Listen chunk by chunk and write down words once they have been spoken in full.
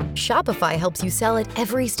Shopify helps you sell at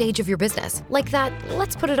every stage of your business. Like that,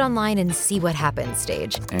 let's put it online and see what happens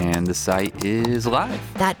stage. And the site is live.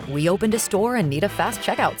 That we opened a store and need a fast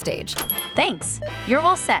checkout stage. Thanks. You're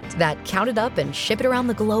all set. That count it up and ship it around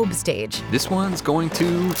the globe stage. This one's going to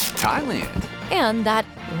Thailand. And that,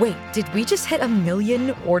 wait, did we just hit 1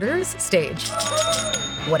 million orders stage?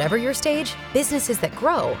 Whatever your stage, businesses that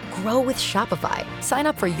grow with Shopify. Sign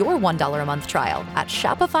up for your $1 a month trial at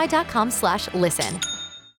shopify.com/listen.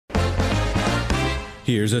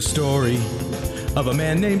 Here's a story of a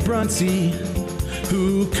man named Bruntz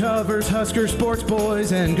who covers Husker sports,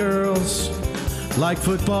 boys and girls, like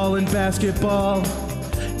football and basketball,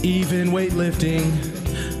 even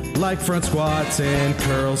weightlifting, like front squats and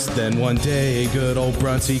curls. Then one day, good old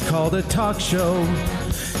Bruntz called a talk show,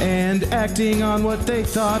 and acting on what they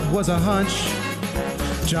thought was a hunch,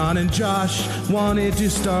 John and Josh wanted to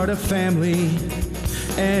start a family.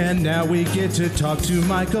 And now we get to talk to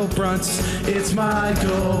Michael Bruntz. It's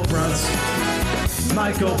Michael Bruntz.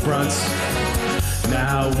 Michael Bruntz.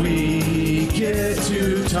 Now we get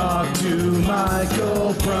to talk to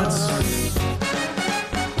Michael Bruntz.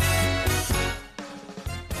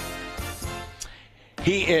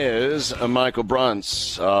 He is Michael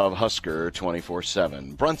Bruntz of Husker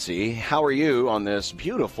 24/7. Bruntz, how are you on this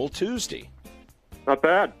beautiful Tuesday? Not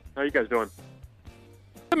bad. How you guys doing?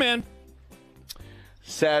 Good, man.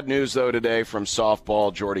 Sad news, though, today from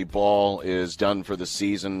softball. Jordy Ball is done for the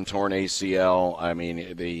season, torn ACL. I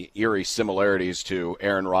mean, the eerie similarities to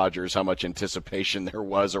Aaron Rodgers, how much anticipation there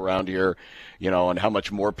was around here, and how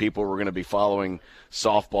much more people were going to be following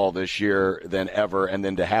softball this year than ever, and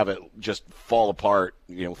then to have it just fall apart,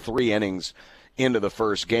 3 innings into the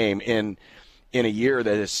first game in a year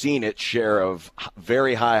that has seen its share of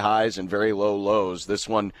very high highs and very low lows. This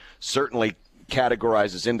one certainly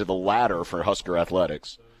categorizes into the latter for Husker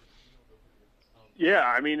athletics. Yeah,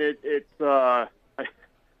 I mean, I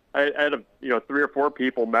had 3 or 4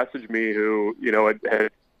 people message me who had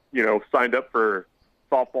signed up for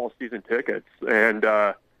softball season tickets and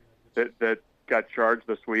that got charged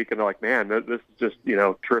this week, and they're like, man, this is just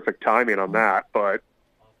terrific timing on that. But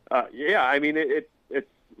yeah, I mean, it's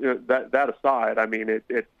that aside, I mean,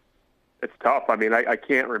 it's tough. I mean, I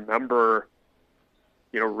can't remember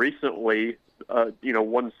recently.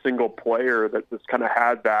 One single player that just kind of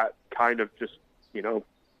had that kind of just,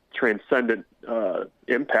 transcendent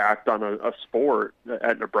impact on a sport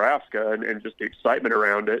at Nebraska and just the excitement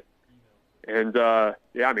around it. And,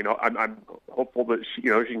 yeah, I mean, I'm hopeful that she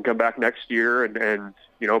can come back next year and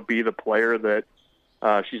be the player that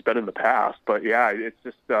she's been in the past. But, yeah, it's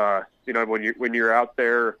just, when you're out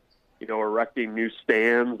there, erecting new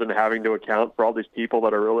stands and having to account for all these people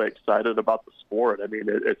that are really excited about the sport. I mean,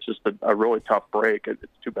 it's just a really tough break. It's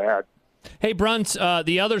too bad. Hey, Bruntz,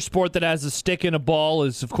 the other sport that has a stick in a ball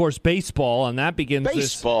is, of course, baseball, and that begins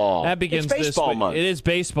baseball. That begins it's baseball this month. It is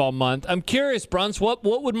baseball month. I'm curious, Bruntz, what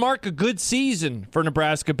would mark a good season for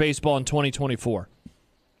Nebraska baseball in 2024?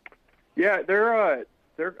 Yeah, they're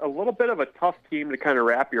a little bit of a tough team to kind of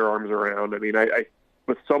wrap your arms around. I mean, I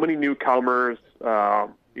with so many newcomers,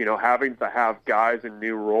 having to have guys in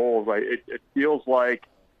new roles, it feels like,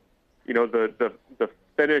 the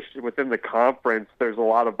finish within the conference, there's a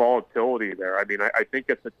lot of volatility there. I mean, I think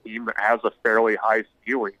it's a team that has a fairly high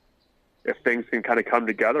ceiling if things can kind of come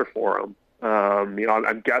together for them.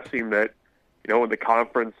 I'm guessing that, when the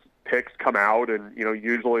conference picks come out and,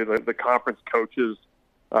 usually the conference coaches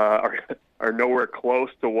are nowhere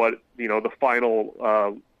close to what, the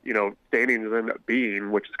final, standings end up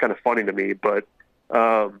being, which is kind of funny to me. But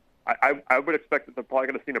I would expect that they're probably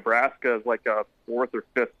going to see Nebraska as like a 4th or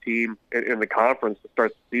 5th team in the conference to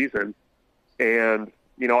start the season. And,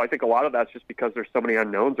 I think a lot of that's just because there's so many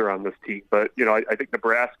unknowns around this team. But, I think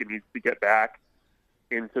Nebraska needs to get back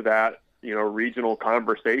into that, regional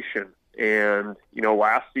conversation. And,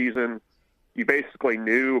 last season, you basically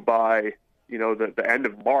knew by, the end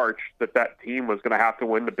of March that team was going to have to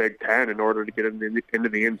win the Big Ten in order to get into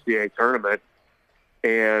the NCAA tournament.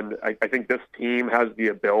 And I think this team has the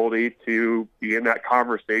ability to be in that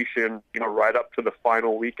conversation, right up to the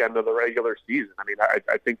final weekend of the regular season. I mean,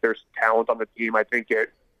 I think there's talent on the team. I think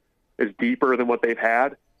it is deeper than what they've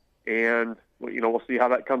had. And, we'll see how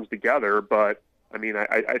that comes together. But, I mean,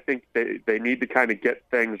 I think they need to kind of get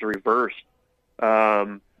things reversed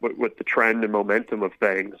with the trend and momentum of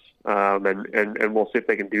things. And we'll see if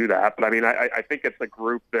they can do that. But, I mean, I think it's a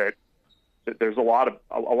group that there's a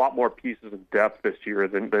lot more pieces and depth this year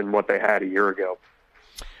than what they had a year ago.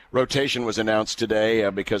 rotation was announced today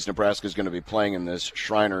because Nebraska is going to be playing in this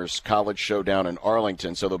Shriners College Showdown in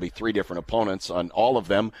Arlington, so there'll be 3 different opponents on all of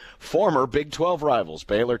them. Former Big 12 rivals,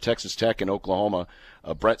 Baylor, Texas Tech, and Oklahoma.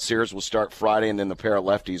 Brett Sears will start Friday, and then the pair of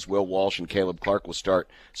lefties, Will Walsh and Caleb Clark, will start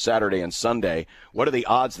Saturday and Sunday. What are the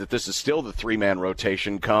odds that this is still the 3-man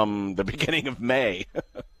rotation come the beginning of May?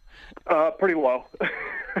 Pretty low.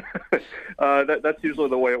 That's usually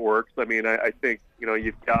the way it works. I mean, I think,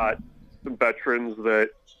 you've got some veterans that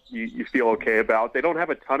you feel okay about. They don't have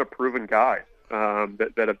a ton of proven guys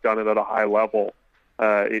that have done it at a high level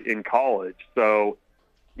in college. So,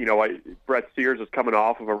 Brett Sears is coming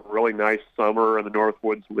off of a really nice summer in the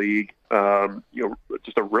Northwoods League.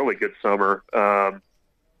 Just a really good summer.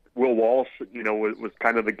 Will Walsh, was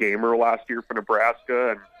kind of the gamer last year for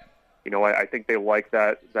Nebraska, and I think they like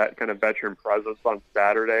that kind of veteran presence on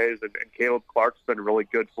Saturdays. And Caleb Clark's been really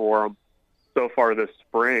good for them so far this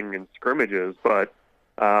spring in scrimmages. But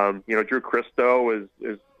Drew Christo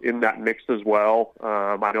is in that mix as well.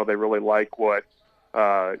 I know they really like what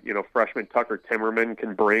freshman Tucker Timmerman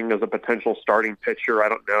can bring as a potential starting pitcher. I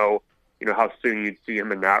don't know, how soon you'd see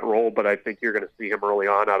him in that role, but I think you're going to see him early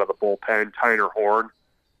on out of the bullpen. Tyner Horn,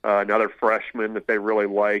 another freshman that they really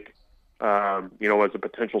like, as a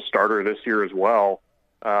potential starter this year as well.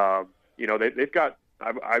 They've got,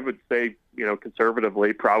 I would say,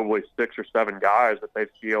 conservatively, probably 6 or 7 guys that they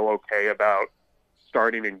feel okay about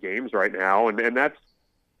starting in games right now. And that's,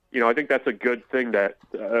 I think that's a good thing,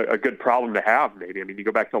 a good problem to have, maybe. I mean, you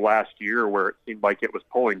go back to last year where it seemed like it was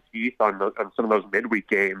pulling teeth on some of those midweek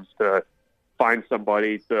games to find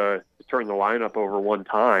somebody to turn the lineup over one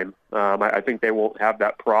time. I think they won't have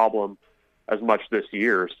that problem as much this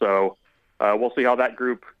year. So we'll see how that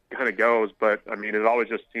group kind of goes. But, I mean, it always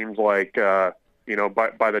just seems like, by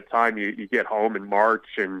the time you get home in March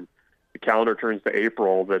and the calendar turns to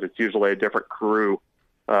April, that it's usually a different crew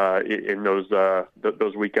in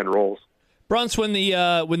those weekend roles. Bruntz, when the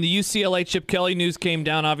UCLA Chip Kelly news came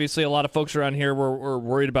down, obviously a lot of folks around here were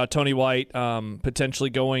worried about Tony White potentially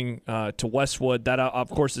going to Westwood. That, of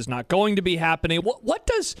course, is not going to be happening. What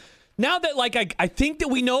does now that I think that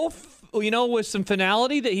we know with some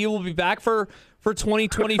finality that he will be back for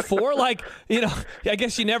 2024. I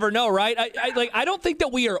guess you never know, right? I don't think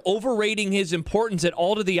that we are overrating his importance at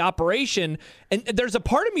all to the operation. And there's a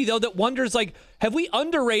part of me, though, that wonders, have we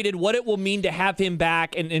underrated what it will mean to have him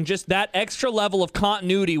back and just that extra level of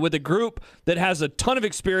continuity with a group that has a ton of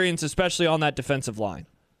experience, especially on that defensive line?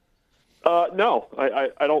 No,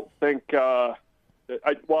 I don't think. I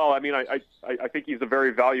think he's a very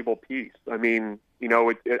valuable piece. I mean,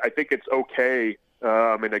 I think it's okay.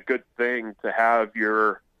 And a good thing to have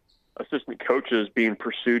your assistant coaches being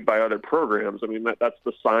pursued by other programs. I mean, that's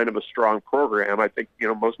the sign of a strong program. I think,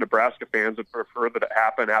 most Nebraska fans would prefer that it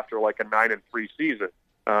happen after a 9-3 season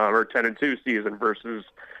or 10-2 season versus,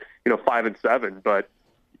 5-7. But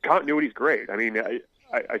continuity is great. I mean,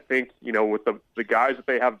 I think, with the guys that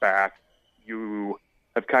they have back, you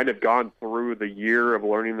have kind of gone through the year of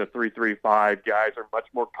learning the 3-3-5. Guys are much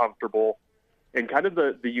more comfortable. And kind of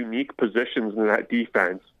the unique positions in that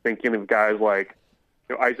defense, thinking of guys like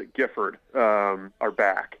Isaac Gifford are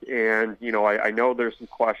back. And, I know there's some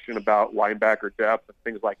question about linebacker depth and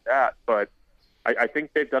things like that, but I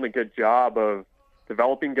think they've done a good job of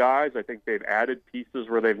developing guys. I think they've added pieces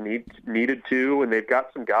where they've needed to, and they've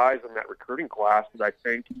got some guys in that recruiting class that I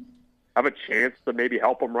think have a chance to maybe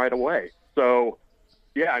help them right away. So,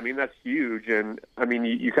 yeah, I mean, that's huge. And, I mean,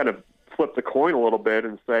 you kind of flip the coin a little bit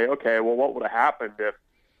and say, okay, well, what would have happened if,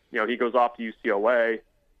 he goes off to UCLA?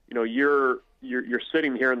 You're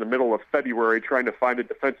sitting here in the middle of February trying to find a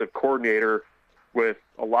defensive coordinator with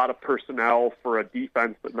a lot of personnel for a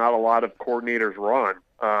defense that not a lot of coordinators run.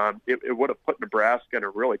 It would have put Nebraska in a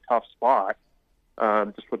really tough spot,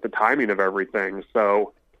 just with the timing of everything.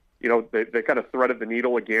 So, they kind of threaded the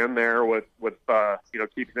needle again there with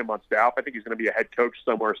keeping him on staff. I think he's going to be a head coach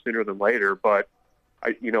somewhere sooner than later, but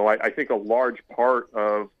I think a large part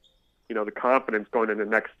of, the confidence going into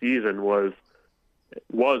next season was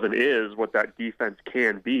and is what that defense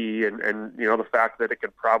can be. And the fact that it can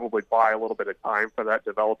probably buy a little bit of time for that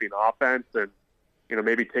developing offense and,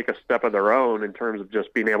 maybe take a step of their own in terms of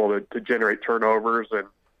just being able to generate turnovers and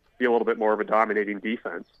be a little bit more of a dominating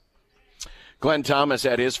defense. Glenn Thomas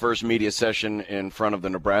had his first media session in front of the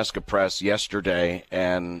Nebraska press yesterday,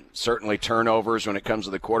 and certainly turnovers when it comes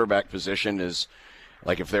to the quarterback position is –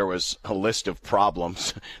 if there was a list of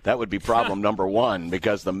problems, that would be problem number one,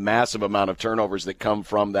 because the massive amount of turnovers that come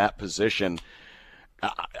from that position.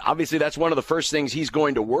 Obviously, that's one of the first things he's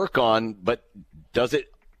going to work on, but does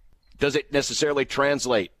it necessarily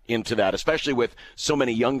translate into that, especially with so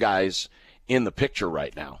many young guys in the picture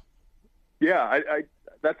right now? Yeah, I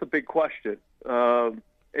that's a big question.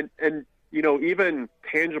 And even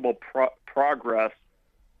tangible progress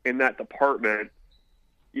in that department,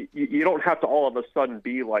 you don't have to all of a sudden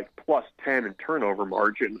be like plus 10 in turnover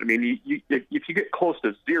margin. I mean, if you get close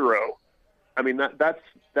to 0, I mean,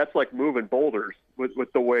 that's like moving boulders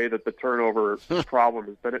with the way that the turnover problem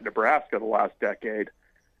has been at Nebraska the last decade.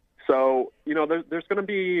 So, there's going to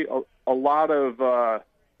be a lot of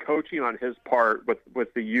coaching on his part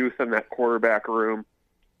with the youth in that quarterback room,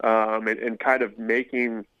 and kind of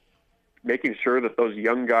making sure that those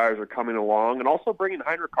young guys are coming along, and also bringing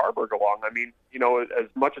Heinrich Harburg along. I mean, as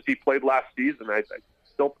much as he played last season, I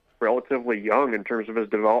still relatively young in terms of his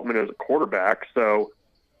development as a quarterback. So,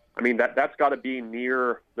 I mean, that's got to be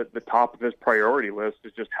near the top of his priority list,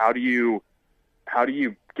 is just how do you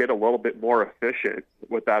get a little bit more efficient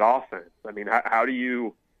with that offense? I mean, how do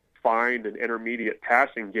you find an intermediate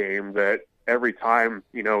passing game that every time,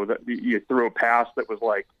 that you threw a pass that was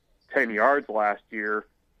like 10 yards last year,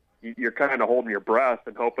 you're kind of holding your breath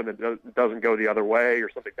and hoping that it doesn't go the other way or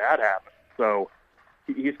something bad happens. So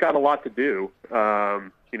he's got a lot to do.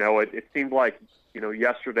 It seemed like,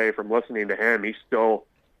 yesterday from listening to him, he's still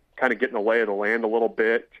kind of getting the lay of the land a little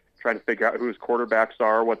bit, trying to figure out who his quarterbacks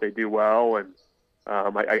are, what they do well. And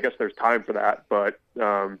I guess there's time for that. But,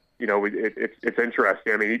 it's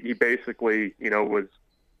interesting. I mean, he basically, was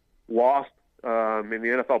lost in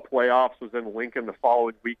the NFL playoffs, was in Lincoln the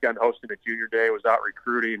following weekend hosting a junior day, was out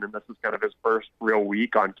recruiting, and this is kind of his first real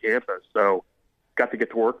week on campus. So got to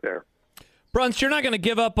get to work there. Bruntz, you're not going to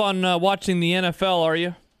give up on watching the NFL, are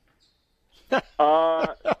you?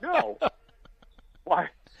 No. Why?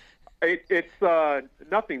 It's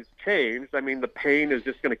nothing's changed. I mean, the pain is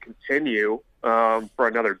just going to continue for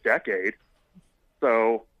another decade.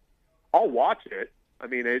 So I'll watch it. I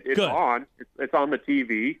mean, it's Good. on. It's on the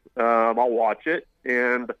TV. I'll watch it,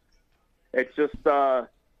 and it just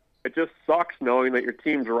sucks knowing that your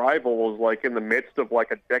team's rival is like in the midst of like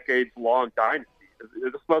a decades-long dynasty.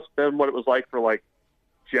 This must have been what it was like for like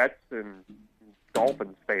Jets and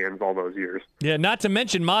Dolphins fans all those years. Yeah, not to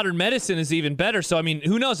mention modern medicine is even better. So, I mean,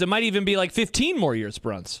 who knows? It might even be like 15 more years,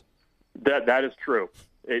 Bruntz. That is true.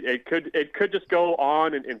 It could just go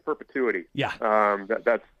on in perpetuity. Yeah.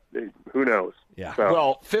 That's who knows. Yeah. So,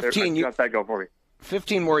 Well, 15 got that go for me.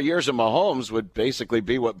 15 more years of Mahomes would basically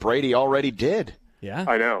be what Brady already did, Yeah.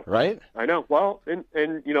 I know. right? I know. Well, and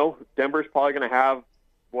Denver's probably going to have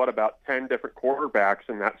about 10 different quarterbacks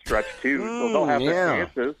in that stretch too. So they'll have their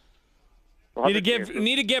chances. Need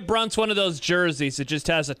to get Bruntz one of those jerseys that just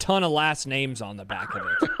has a ton of last names on the back of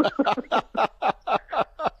it.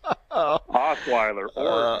 Osweiler,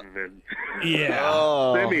 Orton, and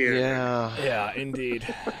Yeah. Simeon. Yeah,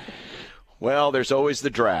 indeed. Well, there's always the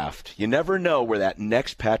draft. You never know where that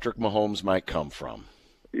next Patrick Mahomes might come from.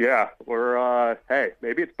 Yeah, hey,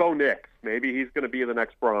 maybe it's Bo Nix. Maybe he's going to be the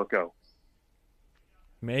next Bronco.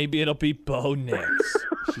 Maybe it'll be Bo Nix.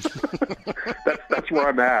 That's where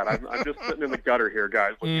I'm at. I'm just sitting in the gutter here,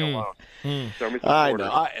 guys. Leave me alone. Show me some I quarters.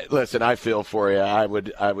 know. Listen, I feel for you. I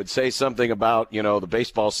would say something about, the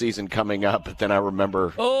baseball season coming up, but then I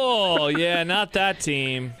remember Oh, yeah, not that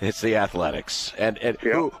team. it's the Athletics, and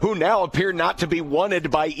Yeah. who now appear not to be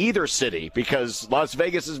wanted by either city because Las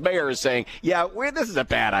Vegas's mayor is saying, "Yeah, this is a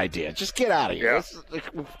bad idea. Just get out of here.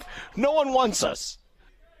 Yeah. No one wants us."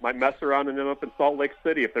 Might mess around and end up in Salt Lake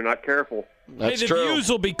City if they're not careful. That's Hey, the true. views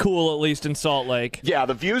will be cool, at least in Salt Lake. Yeah,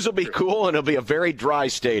 the views will be cool, and it'll be a very dry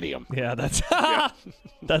stadium. Yeah, that's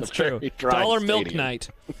that's true. Very dry Dollar Milk stadium. Night.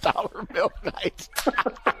 Dollar Milk Night.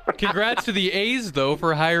 Congrats to the A's, though,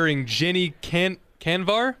 for hiring Jenny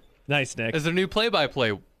Canvar Nice, Nick. as their new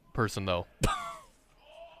play-by-play person, though.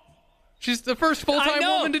 She's the first I full-time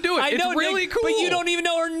know. woman to do it. I It's know, really Nick, cool. But you don't even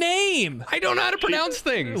know her name. I don't know how to pronounce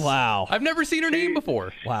things. Wow. I've never seen her name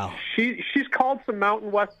before. Wow. She's called some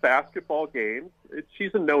Mountain West basketball games.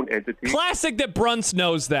 She's a known entity. Classic that Bruntz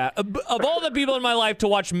knows that. Of all the people in my life to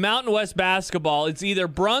watch Mountain West basketball, it's either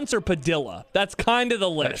Bruntz or Padilla. That's kind of the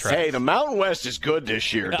list. right. Hey, the Mountain West is good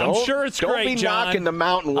this year. I'm sure it's don't great, be John. knocking the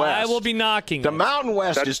Mountain West. I will be knocking The it. Mountain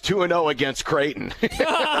West is 2-0 against Creighton.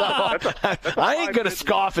 I ain't going to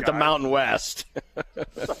scoff at the guy. Mountain West.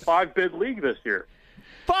 It's a 5-bid league this year.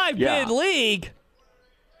 Five-bid league.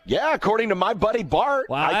 Yeah, according to my buddy Bart.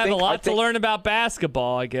 Wow, I have a lot to learn about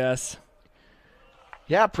basketball, I guess.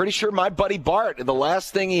 Yeah, pretty sure my buddy Bart, the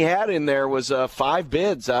last thing he had in there was 5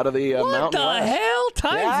 bids out of the What Mountain the West. hell?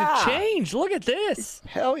 Times have Yeah. changed. Look at this.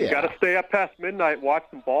 Hell yeah. Got to stay up past midnight and watch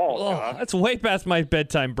some balls. Oh, Josh. that's way past my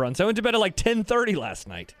bedtime, Bruntz. I went to bed at like 10:30 last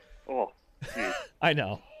night. Oh, geez. I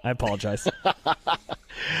know. I apologize.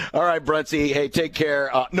 All right, Bruntz. Hey, take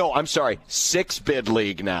care. No, I'm sorry. 6-bid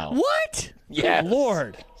league now. What? Yes. Good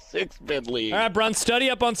Lord. 6-bid league. All right, Bruntz, study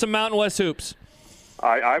up on some Mountain West hoops.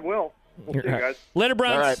 I will. We'll see you guys. Later,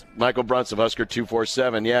 Bruntz. All right, Michael Bruntz of Husker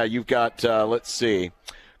 247. Yeah, you've got, let's see,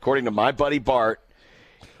 according to my buddy Bart,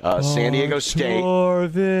 San Diego State.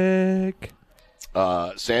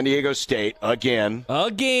 San Diego State, again.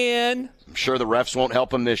 Again. I'm sure the refs won't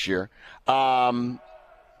help him this year. Colorado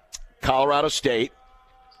State.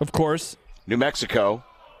 Of course. New Mexico.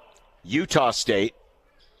 Utah State.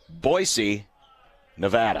 Boise.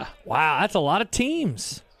 Nevada. Wow, that's a lot of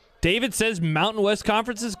teams. David says Mountain West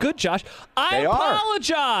Conference is good, Josh. I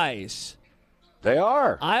apologize. They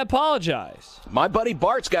are. I apologize. My buddy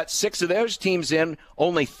Bart's got 6 of those teams in,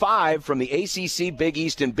 only 5 from the ACC, Big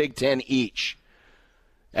East, and Big Ten each.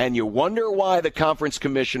 And you wonder why the conference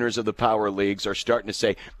commissioners of the power leagues are starting to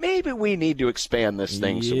say, maybe we need to expand this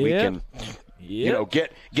thing so we can,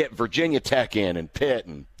 get Virginia Tech in and Pitt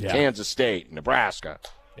and Kansas State and Nebraska.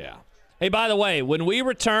 Yeah. Hey, by the way, when we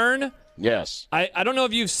return, yes, I don't know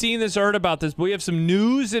if you've seen this or heard about this, but we have some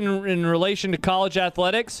news in relation to college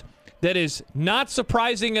athletics that is not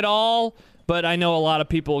surprising at all, but I know a lot of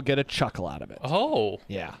people will get a chuckle out of it. Oh.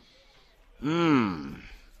 Yeah.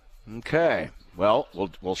 Okay. Well,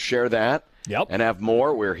 we'll share that. Yep. And have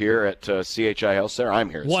more. We're here at CHI Health Center. I'm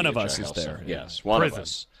here at One CHI of us Health is Center. there. Yes, one Prison. of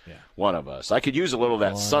us. Yeah. One of us. I could use a little of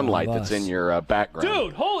that sunlight that's in your background.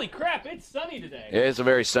 Dude, holy crap, it's sunny today. It's a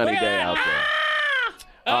very sunny day out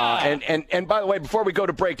there. And by the way, before we go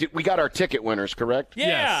to break, we got our ticket winners, correct? Yeah,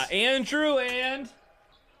 Yes. Andrew and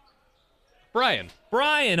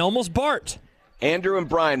Brian, almost Bart. Andrew and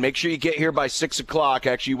Brian, make sure you get here by 6 o'clock.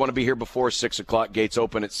 Actually, you want to be here before 6 o'clock. Gates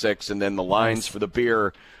open at 6, and then the lines for the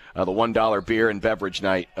beer, the $1 beer and beverage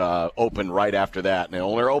night open right after that.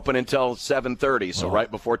 And they're open until 7:30, so right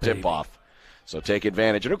before tip-off. So take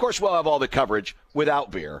advantage. And, of course, we'll have all the coverage without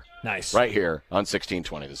beer. Nice. Right here on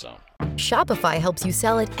 1620 The Zone. Shopify helps you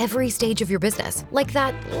sell at every stage of your business. Like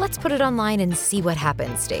that, let's put it online and see what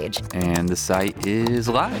happens stage. And the site is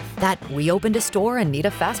live. That we opened a store and need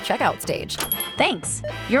a fast checkout stage. Thanks.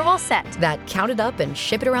 You're all set. That count it up and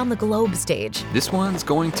ship it around the globe stage. This one's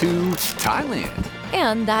going to Thailand.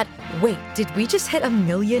 And that, wait, did we just hit 1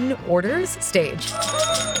 million orders stage?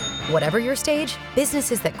 Whatever your stage,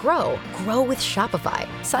 businesses that grow with Shopify.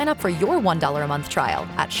 Sign up for your $1 a month trial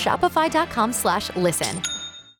at shopify.com/listen.